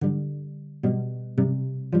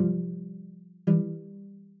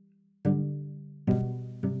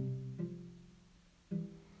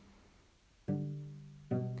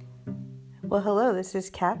Well, hello, this is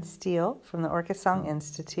Kat Steele from the Orca Song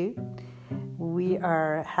Institute. We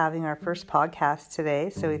are having our first podcast today,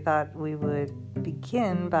 so we thought we would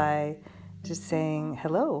begin by just saying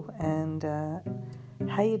hello and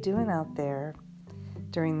how you doing out there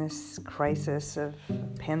during this crisis of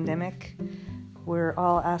pandemic. We're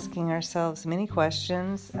all asking ourselves many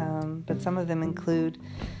questions, but some of them include,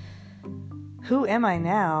 who am I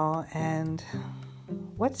now, and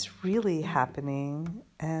what's really happening,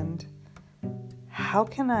 and how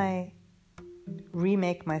can I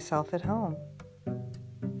remake myself at home?